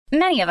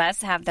Many of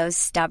us have those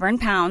stubborn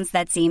pounds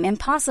that seem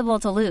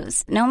impossible to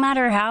lose, no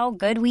matter how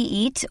good we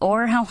eat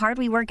or how hard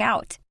we work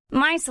out.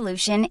 My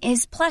solution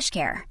is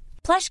PlushCare.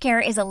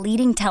 PlushCare is a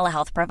leading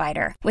telehealth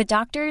provider with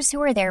doctors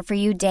who are there for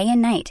you day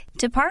and night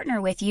to partner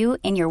with you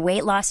in your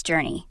weight loss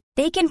journey.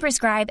 They can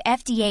prescribe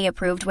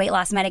FDA-approved weight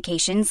loss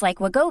medications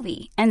like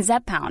Wegovy and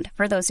Zepbound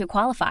for those who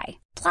qualify.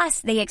 Plus,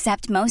 they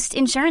accept most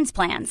insurance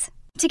plans.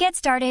 To get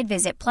started,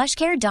 visit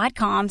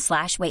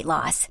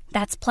plushcare.com/weightloss.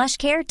 That's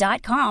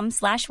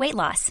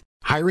plushcare.com/weightloss.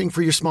 Hiring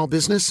for your small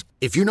business?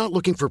 If you're not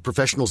looking for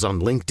professionals on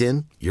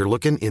LinkedIn, you're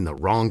looking in the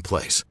wrong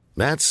place.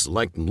 That's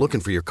like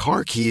looking for your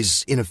car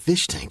keys in a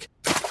fish tank.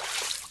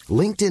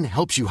 LinkedIn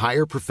helps you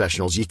hire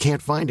professionals you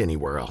can't find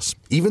anywhere else,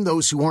 even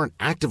those who aren't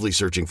actively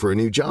searching for a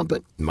new job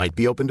but might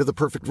be open to the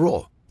perfect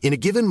role. In a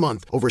given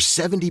month, over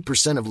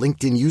 70% of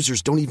LinkedIn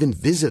users don't even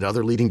visit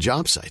other leading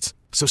job sites.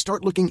 So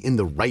start looking in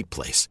the right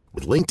place.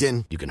 With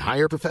LinkedIn, you can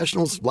hire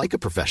professionals like a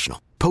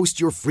professional. Post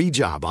your free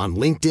job on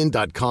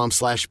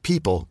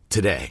linkedin.com/people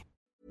today.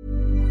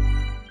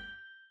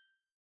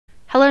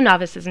 Hello,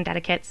 novices and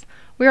dedicates.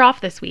 We're off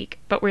this week,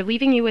 but we're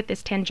leaving you with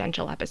this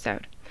tangential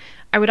episode.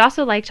 I would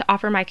also like to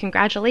offer my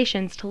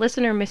congratulations to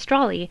listener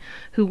Mistrali,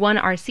 who won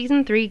our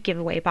Season 3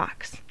 giveaway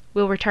box.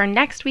 We'll return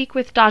next week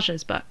with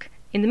Daja's book.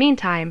 In the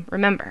meantime,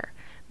 remember,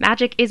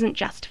 magic isn't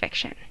just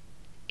fiction.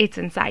 It's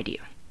inside you.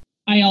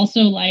 I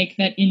also like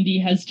that Indy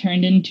has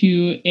turned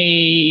into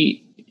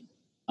a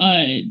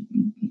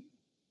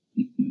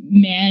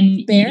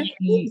man bear?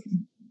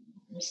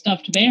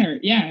 Stuffed bear.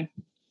 Yeah.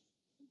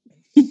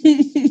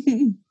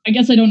 I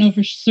guess I don't know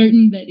for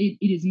certain that it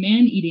is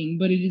man eating,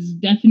 but it is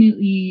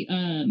definitely.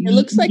 It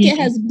looks like it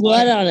has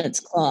blood on its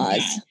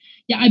claws.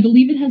 Yeah, I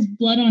believe it has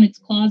blood on its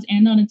claws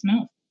and on its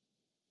mouth.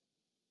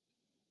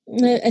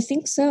 I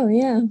think so,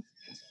 yeah.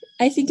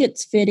 I think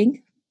it's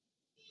fitting.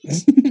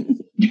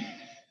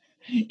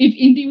 If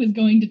Indy was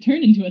going to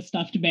turn into a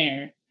stuffed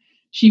bear,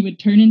 she would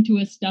turn into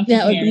a stuffed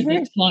bear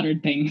that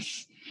slaughtered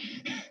things.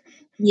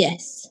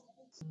 Yes.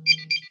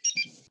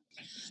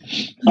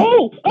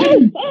 Oh,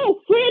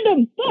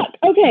 random. Fuck.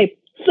 Okay,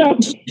 so,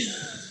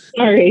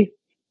 sorry,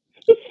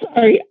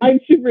 I'm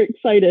super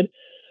excited.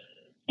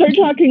 Start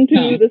talking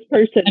to this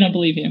person. I don't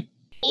believe you.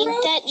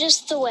 Ain't that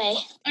just the way?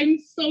 I'm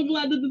so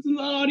glad that this is an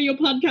audio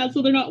podcast,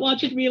 so they're not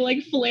watching me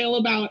like flail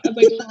about as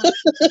I talk.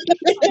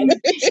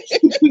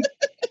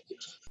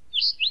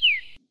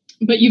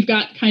 But you've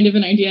got kind of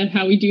an idea of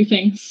how we do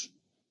things.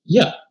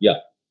 Yeah.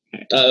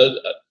 Okay.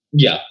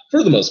 Yeah,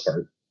 for the most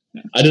part.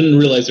 Yeah. I didn't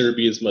realize there would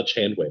be as much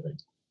hand waving.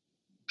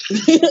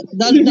 So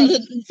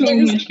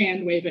much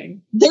hand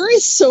waving. There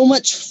is so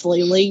much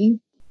flailing.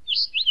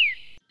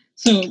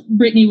 So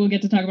Brittany will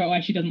get to talk about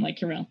why she doesn't like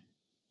Carell.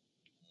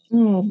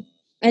 Oh,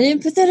 I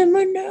didn't put that in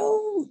my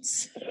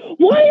notes.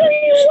 Why are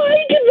you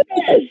liking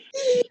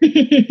this?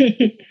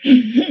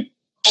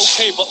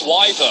 Okay, but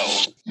why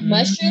though?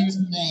 Mushrooms?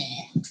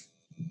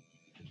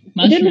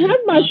 It didn't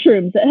have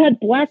mushrooms. It had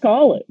black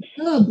olives.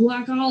 Oh,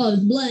 black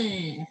olives.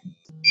 Blah.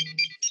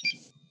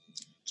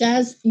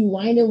 Jazz, you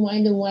whined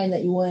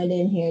that you wanted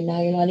in here.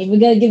 Now you're not even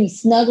going to give me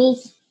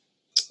snuggles.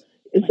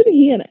 Isn't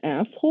he an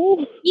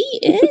asshole? He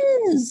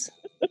is.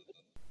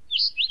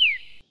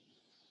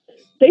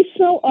 They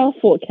smell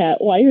awful, Kat.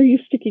 Why are you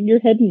sticking your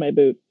head in my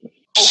boot?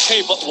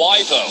 Okay, but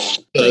why though?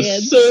 The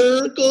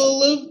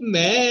circle of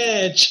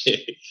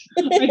magic.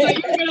 I thought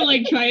you were gonna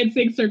like try and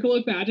sing "Circle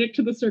of Magic"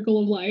 to the Circle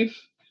of Life.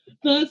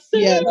 The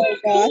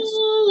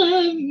circle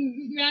of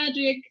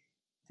magic.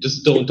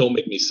 Just don't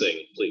make me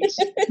sing, please.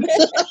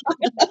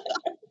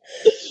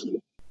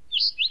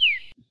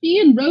 He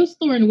and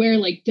Rosethorn wear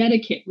like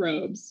dedicate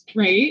robes,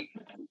 right?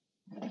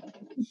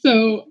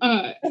 So,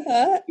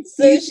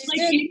 so she's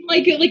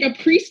like a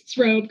priest's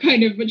robe,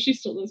 kind of, but she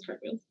still does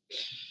cartwheels.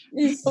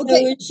 So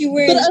is she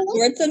wearing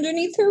shorts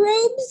underneath her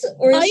robes?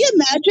 Or I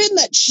imagine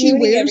that she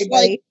wears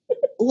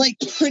like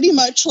pretty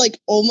much like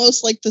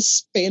almost like the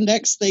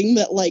spandex thing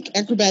that like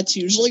acrobats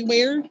usually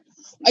wear.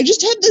 I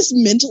just had this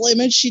mental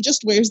image. She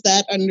just wears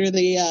that under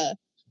the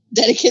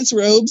dedicate's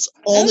robes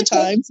all the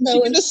time. So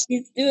when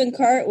she's doing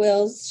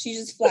cartwheels, she's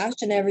just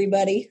flashing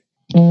everybody.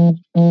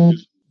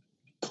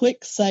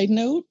 Quick side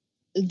note,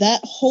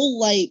 that whole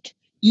like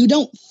you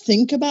don't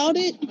think about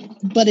it,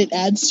 but it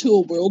adds to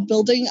a world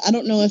building. I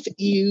don't know if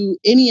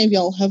any of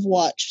y'all have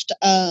watched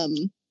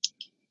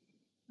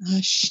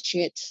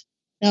shit.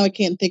 Now I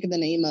can't think of the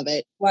name of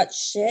it.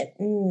 Watch shit?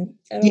 I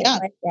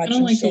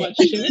don't like to watch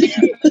shit.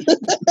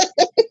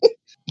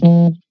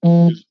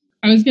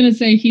 I was going to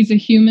say he's a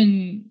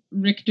human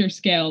Richter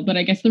scale, but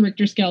I guess the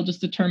Richter scale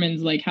just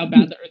determines like how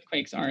bad the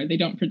earthquakes are. They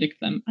don't predict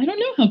them. I don't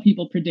know how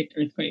people predict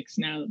earthquakes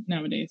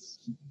nowadays.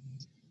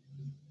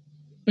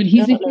 But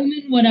he's a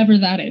human, whatever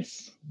that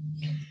is.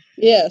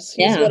 Yes,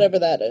 he's whatever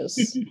that is.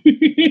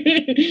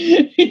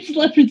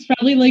 It's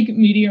probably like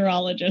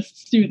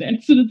meteorologists do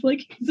this. And it's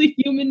like, he's a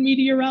human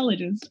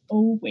meteorologist.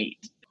 Oh,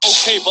 wait.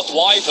 Okay, but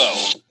why though?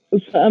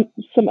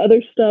 Some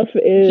other stuff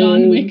is...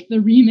 John Wick,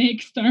 the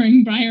remake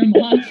starring Brian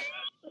Moss.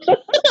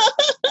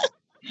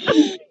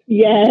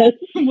 Yes.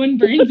 One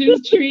burns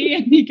his tree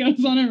and he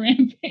goes on a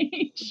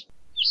rampage.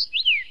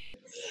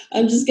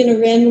 I'm just going to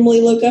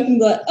randomly look up and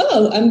go,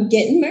 oh, I'm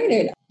getting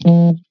murdered.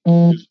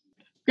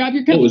 Grab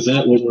your cup of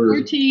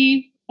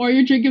tea or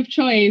your drink of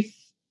choice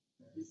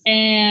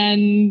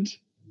and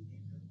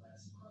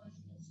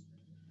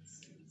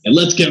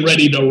let's get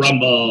ready to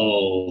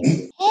rumble.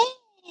 Oh,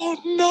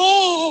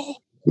 no.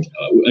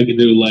 I could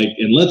do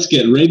and let's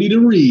get ready to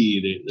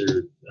read.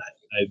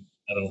 I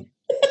don't.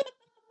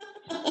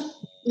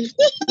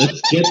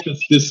 Let's get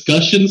this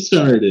discussion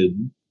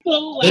started.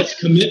 Let's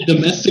commit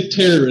domestic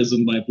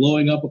terrorism by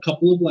blowing up a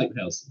couple of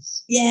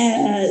lighthouses.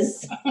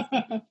 Yes.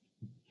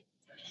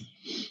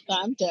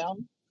 I'm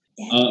down.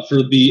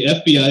 For the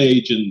FBI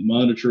agent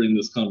monitoring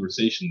this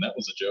conversation, that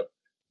was a joke.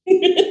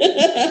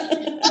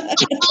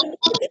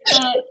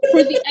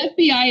 For the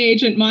FBI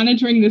agent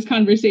monitoring this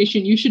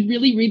conversation, you should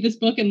really read this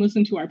book and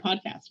listen to our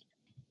podcast.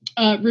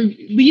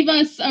 Leave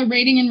us a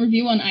rating and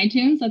review on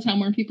iTunes. That's how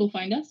more people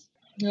find us.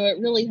 No, it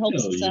really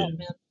helps us out,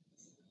 man.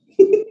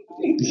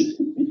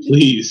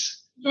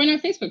 Please. Join our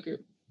Facebook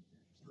group.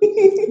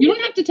 You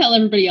don't have to tell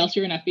everybody else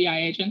you're an FBI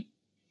agent.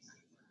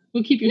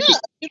 We'll keep your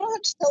secret. You don't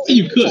have to tell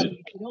you everybody. could.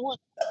 You don't want...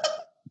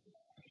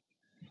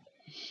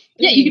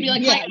 Yeah, you could be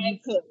like, you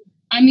could.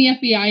 I'm the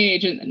FBI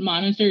agent that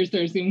monitors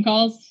their Zoom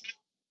calls.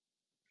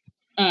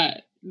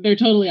 They're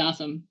totally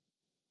awesome.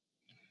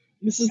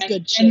 This is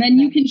good shit. And then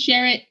you can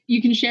share it.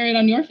 You can share it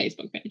on your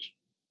Facebook page.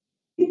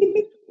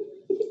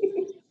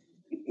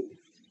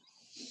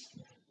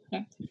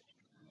 Yeah.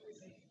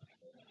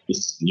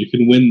 You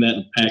can win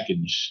that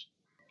package.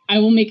 I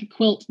will make a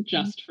quilt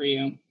just for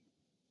you.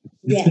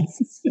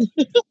 Yes.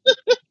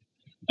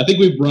 I think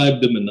we've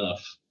bribed them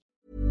enough.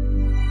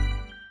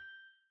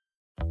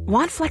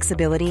 Want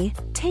flexibility?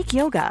 Take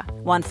yoga.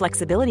 Want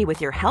flexibility with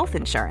your health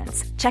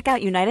insurance? Check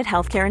out United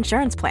Healthcare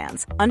Insurance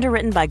Plans.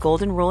 Underwritten by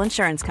Golden Rule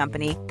Insurance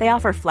Company, they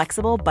offer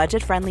flexible,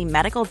 budget-friendly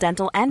medical,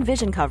 dental, and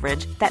vision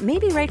coverage that may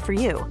be right for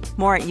you.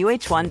 More at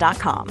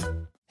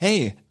uh1.com.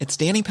 Hey, it's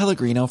Danny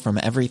Pellegrino from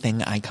Everything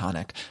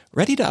Iconic.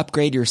 Ready to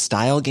upgrade your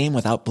style game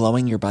without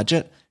blowing your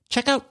budget?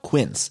 Check out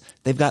Quince.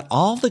 They've got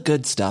all the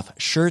good stuff,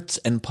 shirts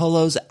and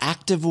polos,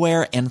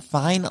 activewear, and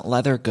fine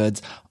leather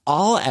goods,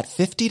 all at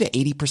 50 to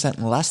 80%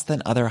 less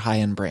than other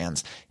high-end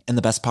brands. And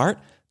the best part?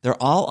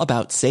 They're all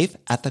about safe,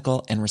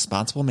 ethical, and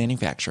responsible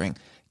manufacturing.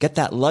 Get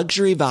that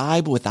luxury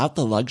vibe without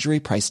the luxury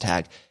price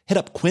tag. Hit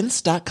up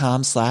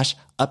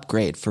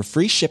quince.com/upgrade for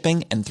free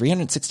shipping and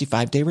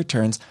 365-day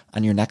returns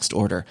on your next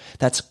order.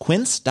 That's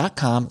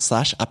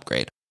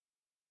quince.com/upgrade.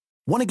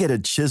 Want to get a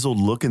chiseled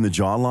look in the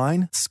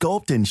jawline?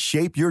 Sculpt and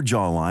shape your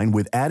jawline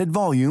with added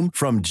volume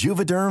from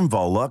Juvederm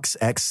Volux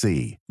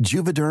XC.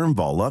 Juvederm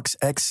Volux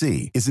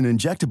XC is an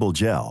injectable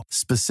gel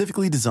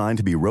specifically designed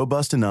to be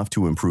robust enough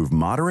to improve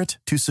moderate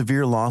to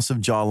severe loss of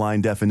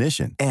jawline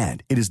definition.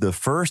 And it is the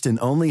first and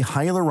only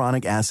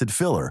hyaluronic acid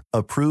filler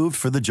approved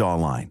for the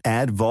jawline.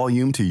 Add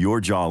volume to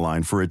your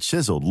jawline for a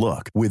chiseled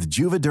look with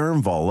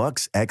Juvederm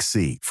Volux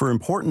XC. For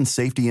important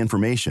safety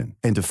information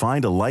and to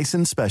find a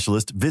licensed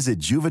specialist, visit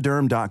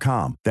Juvederm.com.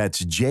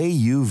 That's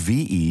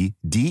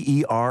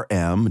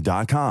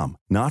Juvederm.com.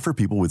 Not for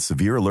people with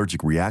severe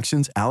allergic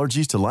reactions,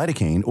 allergies to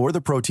lidocaine, or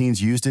the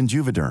proteins used in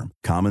Juvederm.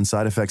 Common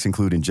side effects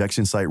include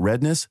injection site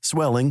redness,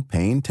 swelling,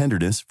 pain,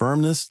 tenderness,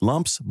 firmness,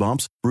 lumps,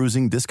 bumps,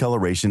 bruising,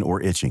 discoloration, or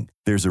itching.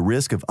 There's a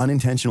risk of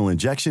unintentional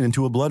injection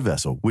into a blood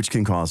vessel, which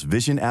can cause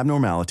vision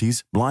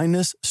abnormalities,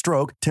 blindness,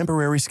 stroke,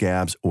 temporary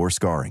scabs, or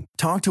scarring.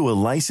 Talk to a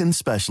licensed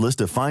specialist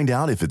to find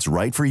out if it's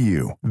right for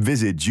you.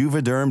 Visit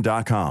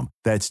Juvederm.com.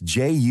 That's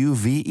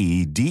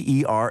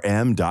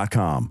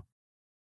Juvederm.com.